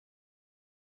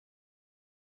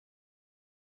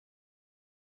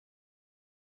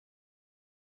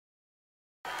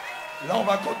Là, on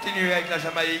va continuer avec la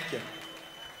Jamaïque.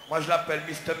 Moi, je l'appelle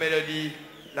Mr. Melody,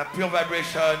 la pure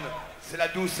vibration. C'est la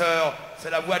douceur, c'est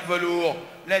la voix de velours.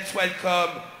 Let's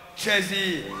welcome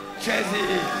Chezidek.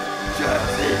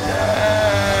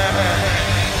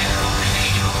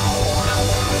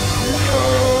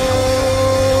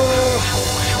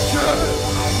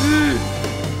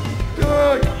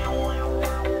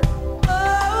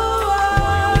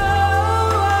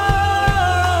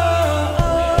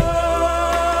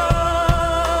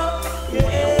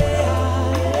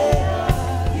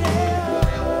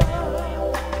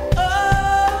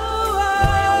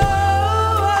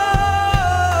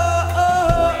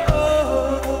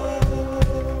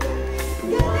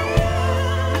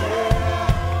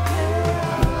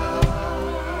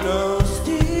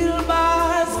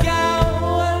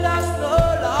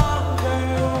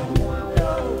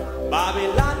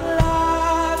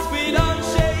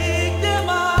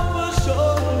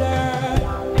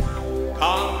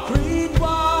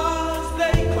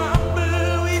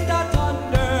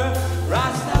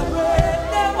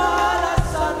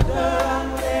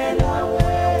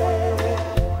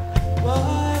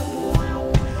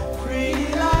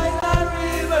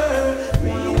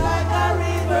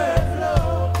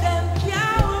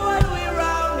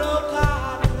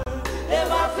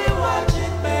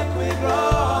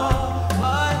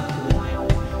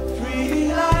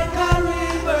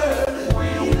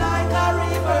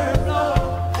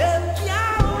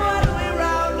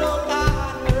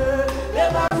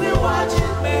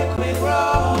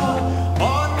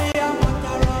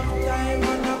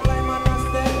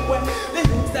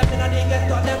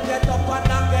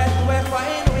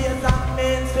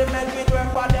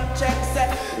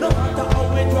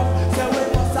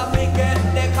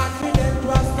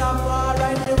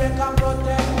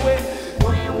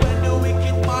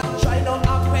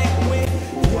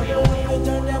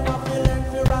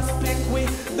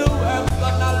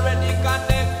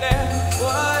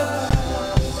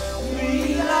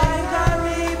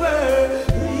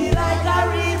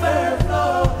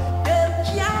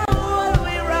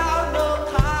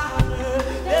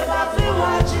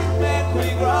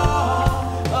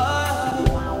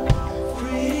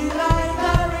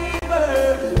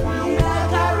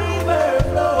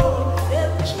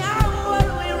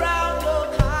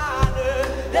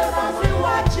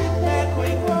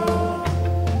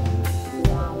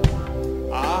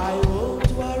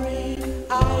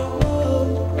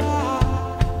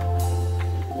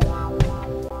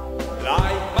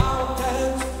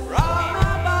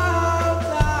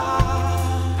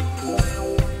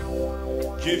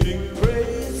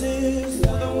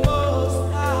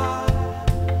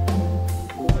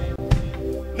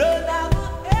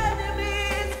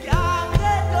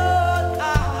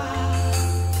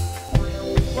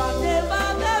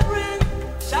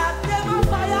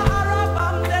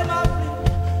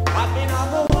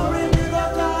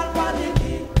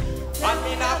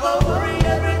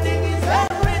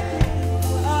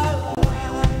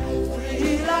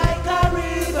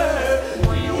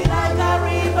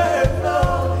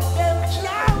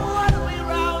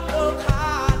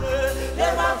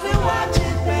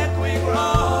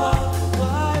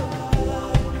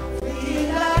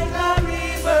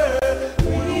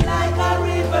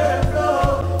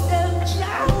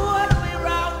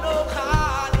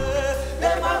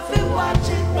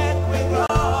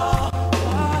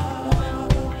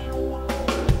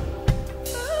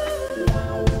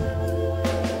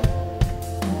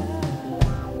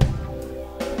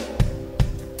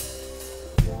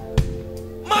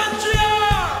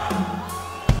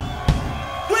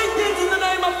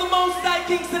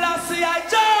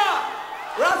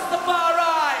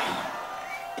 Rastafari!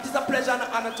 It is a pleasure and an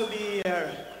honor to be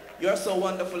here. You're so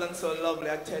wonderful and so lovely,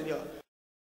 I tell you.